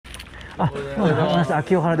あ、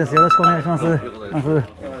清原です。よろしくお願いします。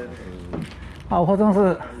あ、おはようござい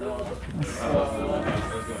ます。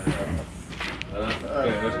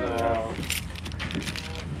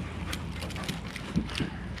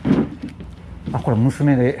あ、これ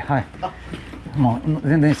娘で、はい。もう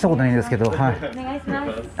全然したことないんですけど、はい。お願いしま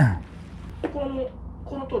す。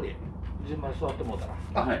この通り順番に座ってもうた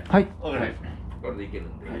ら。はい。はい。これでいける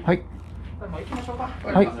んで。はい。行きましょうか。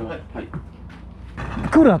はい。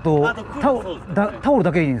クーラーとタオル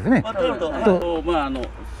だけでいいんですね。タオルとまあ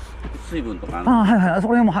水分とか。あ、はいはい。そ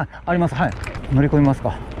こら辺もはいあります。はい。乗り込みます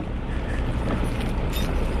か。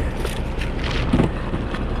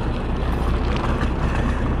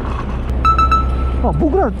あ、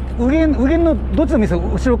僕ら右舷のどっちでもいいですよ。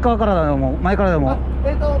後ろ側からでも前からでも。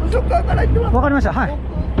後ろ側から行ってもらって。わかりました。はい。こ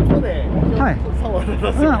こで。はい。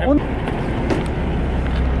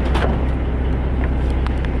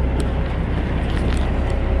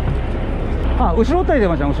あ、後ろ帯で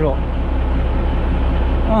ました。後ろ。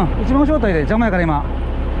一番後ろ帯で邪魔やから今。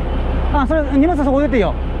あ、それ荷物そこ出ていい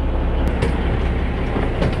よ。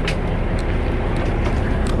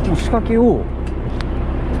もう仕掛けを。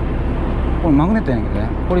これマグネットやねんけどね、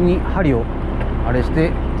これに針をあれし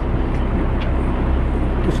て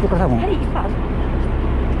後ろから多分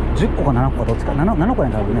10個か7個かどっちか 7個や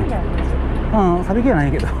ん多分ね。サビキはな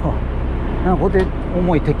いけどなんかこうやって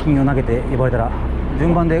重い鉄筋を投げて呼ばれたら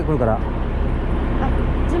順番で来るから。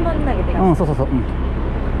順番で投げてそうそうそう。今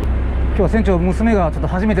日は船長娘がちょっと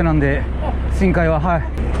初めてなんで深海ははい。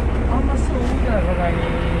あんまそう動いてない境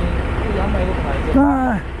にあんまり動くないけど。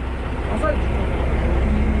朝一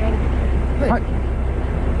はい。や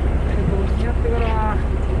ってから、あん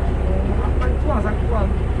まり食わん先食わん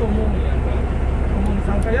と思うんやんか。もう2、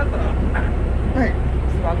3回やったら、はい。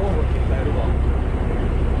すぐアコウって言ったらやるわ。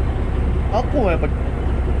アコウはやっぱり、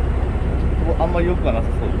あんまり良くはなさ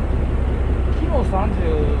そう。昨日30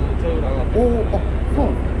ちょい裏があって。そう。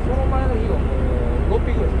その前の日はもう6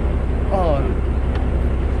匹ぐらいです。ああ。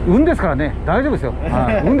運ですからね、大丈夫ですよ。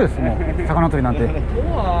運です、もう魚釣りなんて。す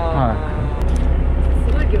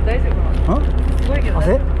ごいけど大丈夫かな。すごいけど。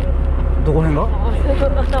汗？どこ辺が？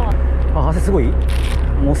汗すごい？も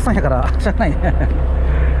うおっさんやからしゃあないね。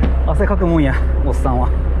汗かくもんや、おっさんは。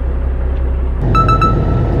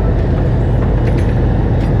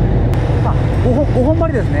あ、5本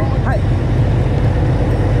針ですね。はい。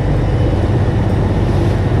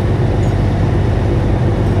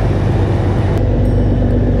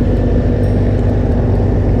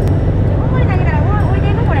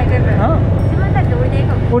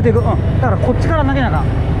降りていく。だからこっちから投げなあかん。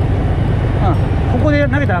ここで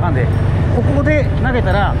投げたらあかんで。ここで投げ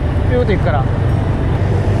たらピューっていくから。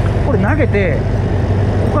これ投げて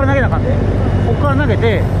ここから投げなあかんで。ここから投げ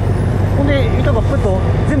てほんで糸がプッと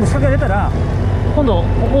全部仕掛けが出たら今度こ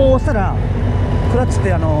こを押したらクラッチって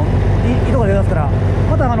糸が出だすから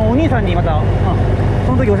またお兄さんにまた、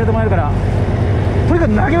その時教えてもらえるから、とにか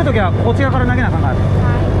く投げるときはこっち側から投げなあかんから、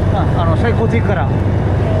仕掛けこっち行くから。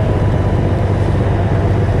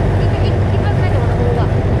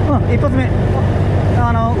一発目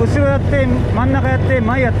後ろやって真ん中やって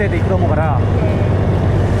前やってっていくと思うから。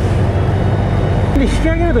で引き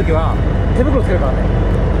上げるときは手袋つけるからね、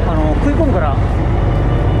食い込むから。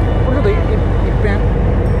これちょっといっぺん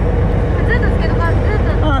ずっとつけとかずっと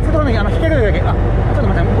つけとかなきゃ引き上げるだけ。ちょっと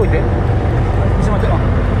待って、動いて一緒待って。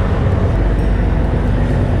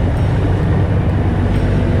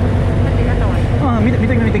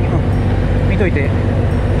見といて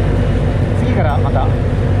次からまた。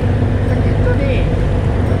先っちょに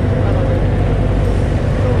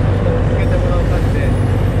つけてもらう感じで、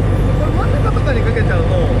これ真ん中とかにかけちゃう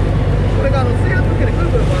と、これが水圧計でくる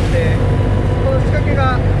くる回ってこの仕掛け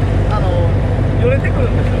がよれてくる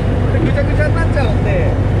んですよ。でぐちゃぐちゃになっちゃうん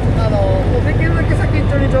で、もうできるだけ先っ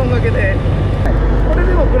ちょにちょんがけで、これ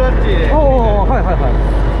でもクラッチで、はいはいはい。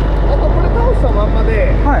あとこれ倒したまんま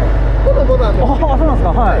で、このボタンで。そうなんです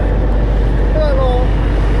か。はい。ド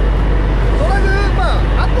ラグ、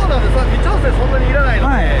アコウなんでさ、微調整そんなにいらないの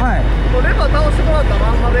で、もうレバー倒してもらったま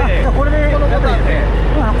んまで、じゃあこれでこのボタンで、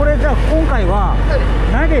これじゃあ今回は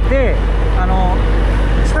投げて、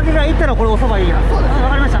仕掛けがいったらこれ押せばいいな。そうです。わ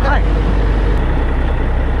かりました。はい。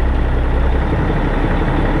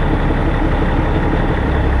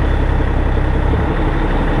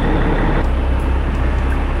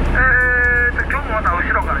今日もまた後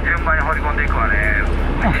ろから順番に掘り込んでいくわね。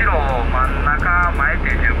後ろ、真ん中、前って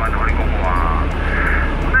いう順番で掘り込むわ。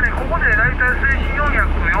でね、ここで大体水深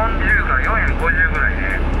440から450ぐらい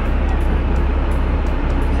ね。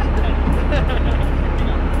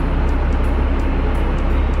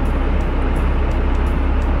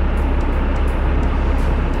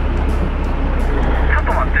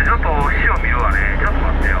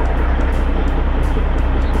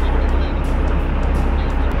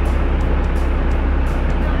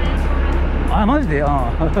で、すい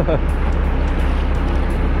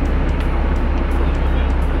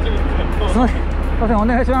ません、お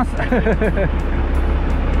願いします。よっし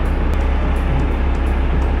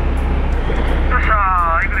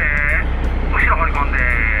ゃー、行くでー。後ろ掘り込んでー。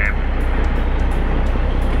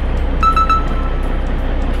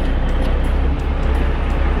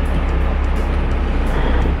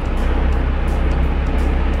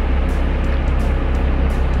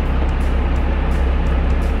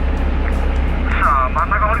真ん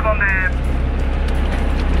中掘り込んで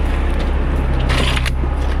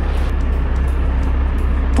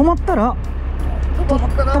止まったら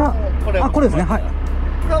これですね。はい。も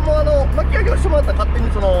う巻き上げをしてもらったら勝手に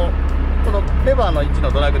このレバーの位置の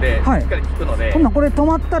ドラグでしっかり効くので、ほんならこれ止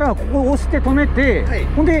まったらここを押して止めて、はい、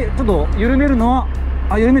ほんでちょっと緩めるのは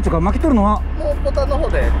緩めるというか巻き取るのはもうボタンの方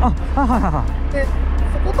で、で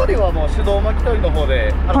底取りはもう手動巻き取りの方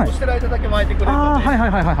で押してる間だけ巻いてくれるので、こ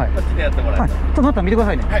っちでやってもらえたら、ちょっと待ったら見てくだ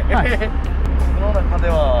さいね。はい、この中で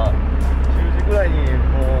は10時ぐらいにも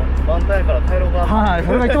う万端やから帰ろうか。はい、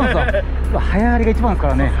それが一番ですわ。早上がりが一番ですか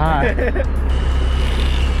らね。はい。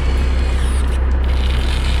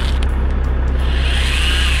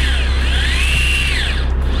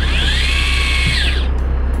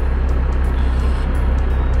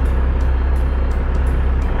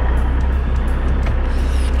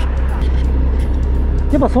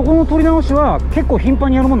やっぱそこの取り直しは結構頻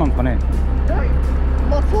繁にやるもんなんですかね。はい、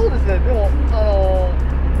まあそうですね。でもや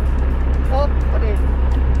っぱり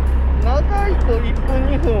長いと1分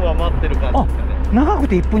2分は待ってる感じですかね。長く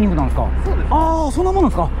て1分2分なんですか。そうです。ああ、そんなもんな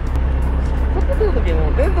んですか。そこ取るとき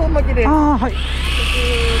も電動巻きで、はい、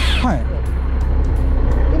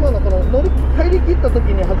今のこの入り切ったとき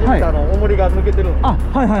に初めて重りが抜けてるんです。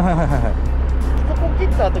そこ切っ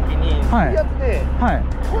たときに水圧で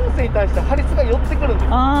本線に対して針質が寄ってくるんです。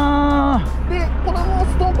でこのまま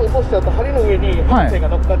ストンと落としちゃうと針の上に本線が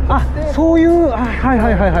乗っかっちゃって、そういう、だから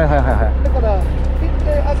切っ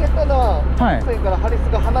てあげたら本線から針質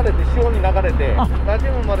が離れて潮に流れてラジ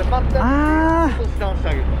ウムまで待って落とし直して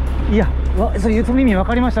あげる。いや、その意味分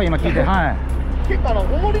かりました、今聞いて。結構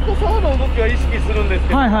重りと竿の動きは意識するんです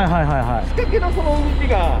けど、仕掛けのその動き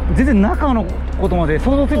が全然中のことまで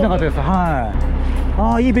想像ついてなかったです。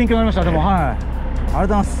いい勉強になりました。でもありがとうご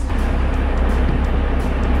ざいます。よ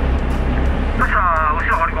っしゃー、後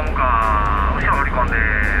ろ掘り込むか。後ろ掘り込んで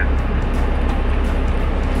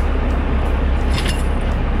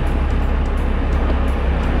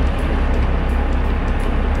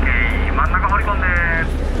真ん中掘り込んで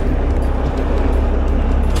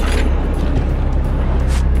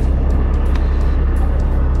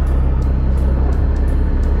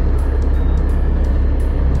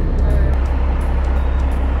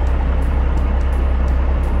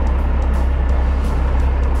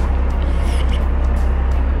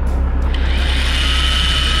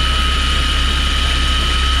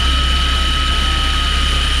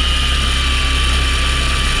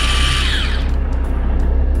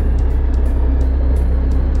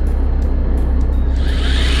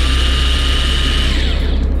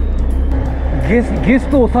ゲス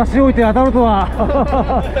トを差し置いて当たるとは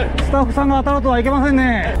スタッフさんが当たるとはいけません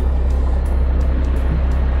ね。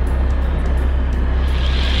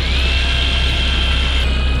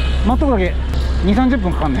待っとくだけ2、30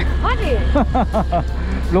分かかんね。マジ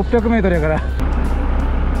600メートルやから。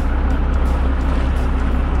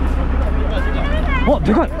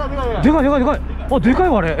でかいでかい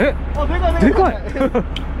わあれ。でかい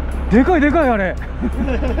あれ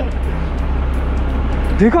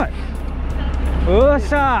でかい。よっ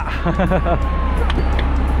しゃ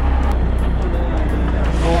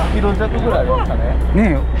5キロ弱ぐらいありましたね。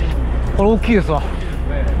ねえ、これ大きいですわ。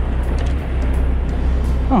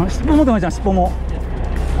尻尾持ってまいちゃん、尻尾も。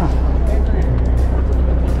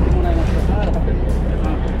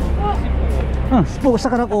尻尾下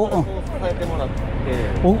からこう、支えてもらって。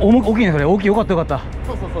大きいね、それ。大きい、よかった。そうです。い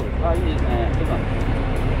いですね。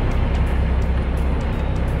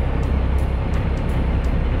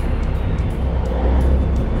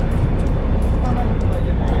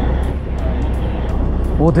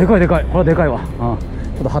でかい。これはでかいわ。ちょ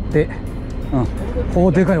っと張って。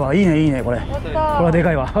でかいわ。いいね、これ。これはで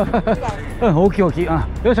かいわ。大きい。よし、オ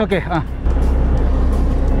ッケー。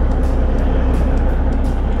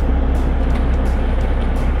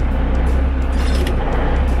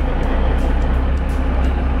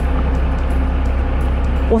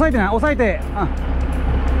押さえて。じ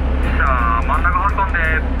ゃあ、真ん中掘り込んで。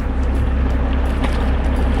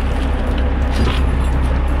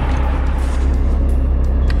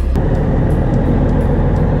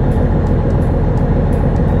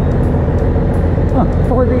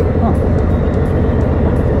そこでいい。よっ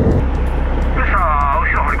しゃ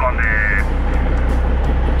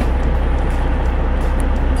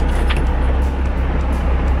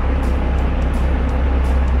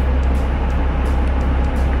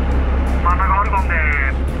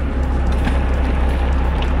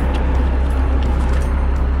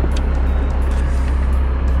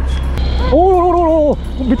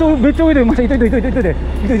めっちゃ泳いでる、まちゃん、いといで、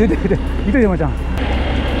まちゃん。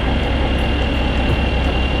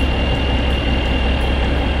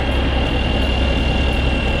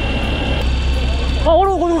あ、お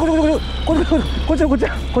ろ、こ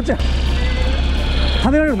っちや。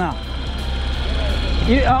食べられるな。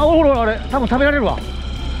あ、おろ、あれ、多分食べられるわ。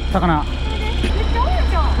魚。めっちゃ多い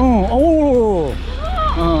じゃん。うん、あ、お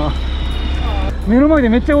ろ。目の前で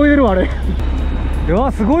めっちゃ泳いでるわ、あれ。うわ、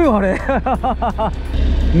すごいわ、あれ。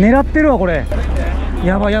狙ってるわ、これ。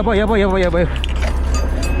やばい。お、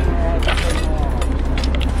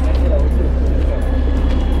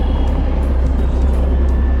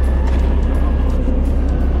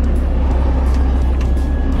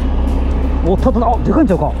あ、でかいん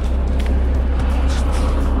ちゃうか。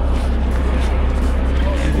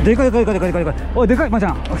でかい。おい、でかい、まち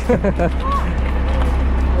ゃん。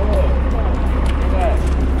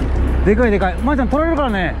でかい。まちゃん、取られるか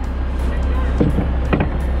らね。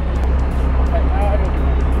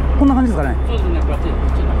こんな感じですかね。そうですね、こっち。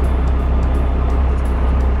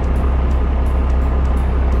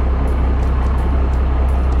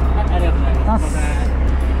ありがとうございます。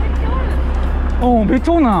おお、めっち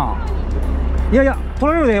ゃおんな。いや、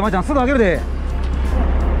取られるで、まちゃん、すぐあげるで。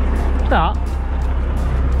来た。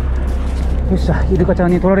よっしゃ、イルカちゃ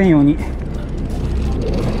んに取られんように。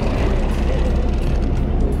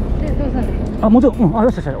あ、もちろん、あ、よ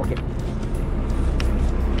っしゃ、オッケー。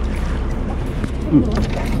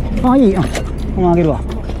あ、いい、このあげるわ。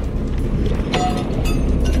取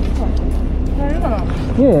れるかな。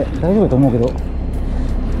大丈夫だと思うけど。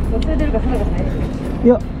忘れてるか、そんなことない。い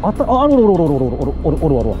や、あった、あるわ。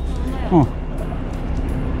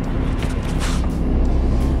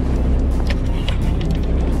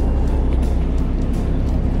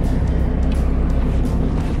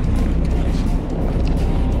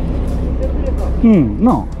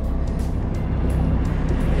なあ。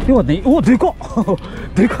よかったね。お、でかっ。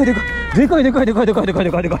でかい。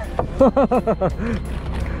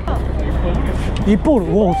一方、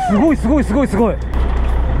お、すごい。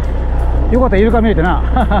よかった、イルカ見れてな。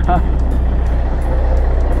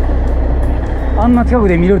あんな近く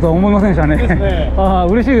で見れるとは思いませんでしたね。ああ、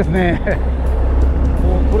嬉しいですね。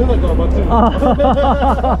もうこれだからバッ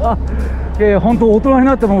チリ。本当大人に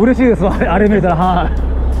なっても嬉しいですわ。あれ見れたら、はい。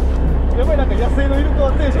やっぱりなんか野生のイルカ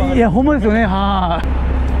はテンション上がる。いや、ほんまですよね、はい。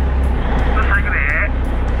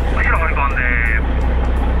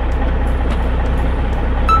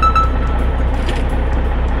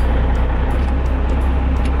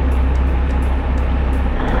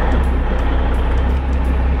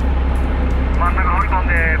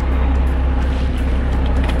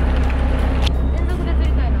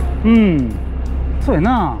うん、そうや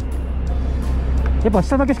な。やっぱ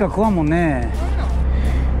下だけしか食わんもんね。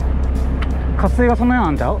活性がそんな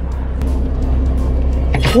やんちゃう。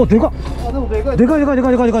お、でかっ。あ、でもでかい。うん。あ、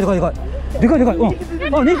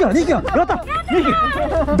2匹や。やった。2匹。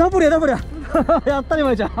ダブルや。やったね、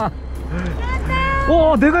まいちゃん。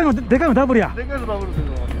おお、でかいのダブルや。でかいのダブルです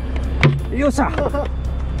よ。よっしゃ。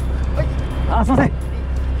あ、すいません。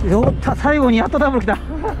よった、最後にやっとダブル来た。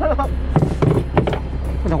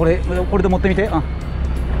これで持ってみて。よっ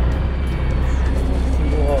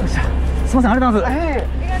しゃ。すいません、ありがとうございま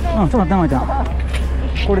す。ちょっと待って、まいちゃん。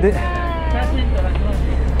これで。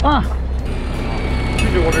あ。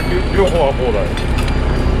25で両方はこうだよ。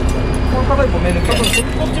この片一方目抜き。こ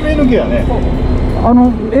っち目抜きやね。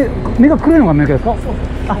目が黒いのが目抜きですか。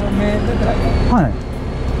あ、目出てない。はい。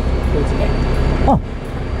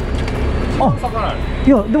い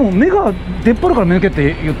や、でも目が出っ張るから目抜けっ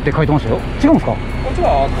て言って書いてましたよ。違うんですか。こっち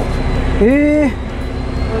はこれ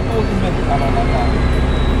当時目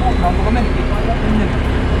なんとか目抜き。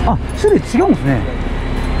あ、種類違うんですね。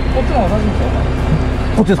こっちの方が初めてよ。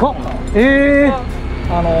こっちですか。下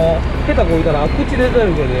手こいたら口出てるけど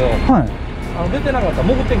よ。はい。出てなかったら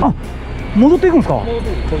潜っていく。戻っていくんですか。戻って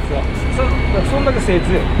いく、こいつは。そんだけ精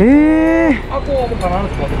強い。アコウはもう必ず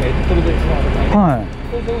こうやって飛び出てしまうからね。はい。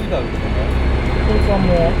こいつ浮いたらですね、こいつはも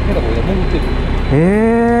う下手こいたら潜っていく。だ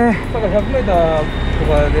から100メーターと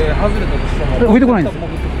かで外れたとしても浮いてこないんです。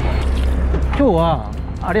今日は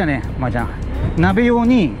あれやね、まーちゃん。鍋用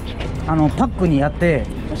にパックにやって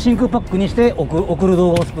真空パックにして送る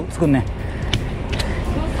動画を作んね。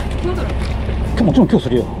もちろん今日す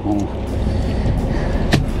るよ。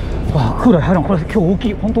あ、クーラー入らん。これ今日大き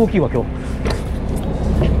い、本当大きいわ今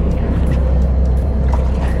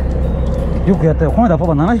日。よくやったよ。この間パ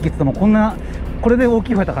パ7匹っつってもこれで大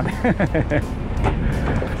きい方やったからね。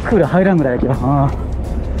クーラー入らんぐらいやけど。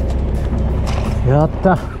やっ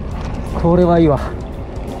た。これはいいわ。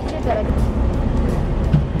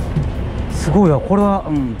すごいわ。これは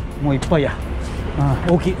もういっぱいや。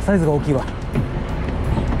大きい、サイズが大きいわ。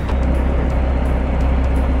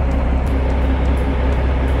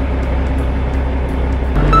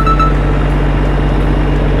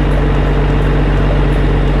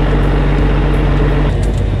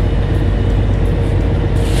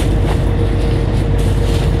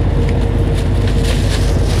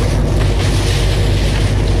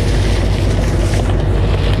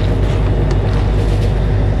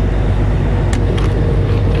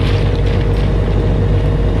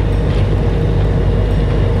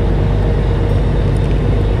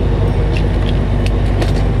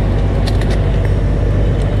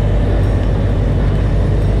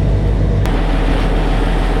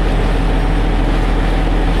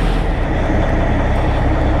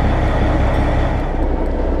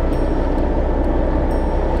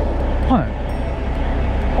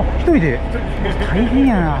一人で大変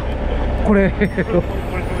やなこれ。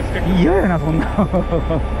嫌やなそんな。どん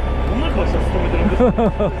な顔して勤めてるんですか。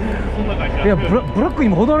そんな会社。いやブラックに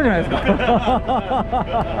も程あるじゃないですか。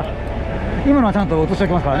今のはちゃんと落としてお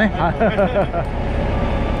きますからね。ここ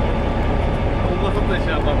が撮影し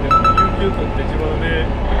なあかんで、有給取って自分で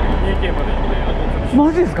三重県まで行って、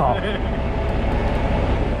マジですか。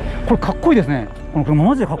これかっこいいですね。これ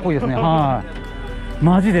マジでかっこいいですね。はい。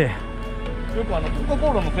マジで。よくコカ・コ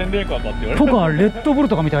ーラの宣伝カーだって言われとかレッドブル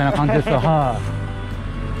とかみたいな感じですわ。は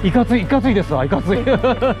い。いかついですわ。いかつい。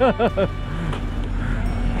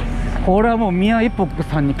これはもうミヤエポック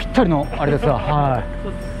さんにぴったりのあれですわ。は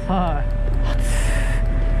いはい。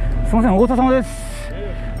すみません、大田様です。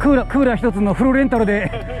クーラー一つのフルレンタル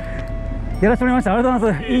でやらせてもらいました。ありがとうご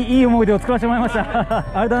ざいます。いい思い出を作らせてもらいました。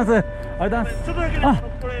ありがとうございます。ありがとうございます。ちょっとだけ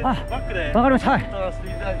これバックでわかりました。はい。撮らせて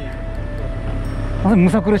いただきまず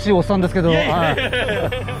むさ苦しいおっさんですけど。はい。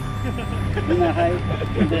みんなはい、行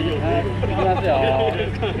きますよ。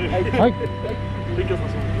はい。勉強さ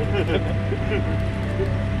せて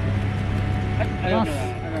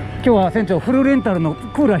今日は船長フルレンタルの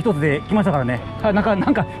クーラー一つで来ましたからね。はい、なん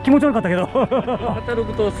か気持ち悪かったけど。働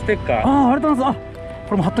くとステッカー。ありがとうございます。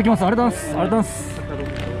これも貼っときます。ありがとうございます。ありがとうございます。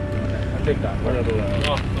ステッカー、ありがとうござい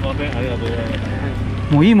ます。すみません、ありがとうございます。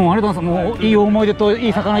もういいもん、ありがとうございます。もういい思い出とい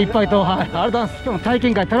い魚いっぱいと、はい、ありがとうございます。今日の体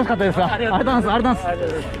験会楽しかったです。ありがとうございます。ありがとうござ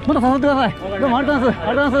います。また誘ってください。どうもありがとうございます。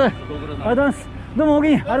ありがとうございます。ありがとうございます。どうもおおき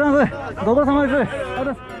に、ありがとうございます。ご苦労様です。ありがとうご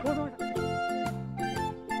ざいます。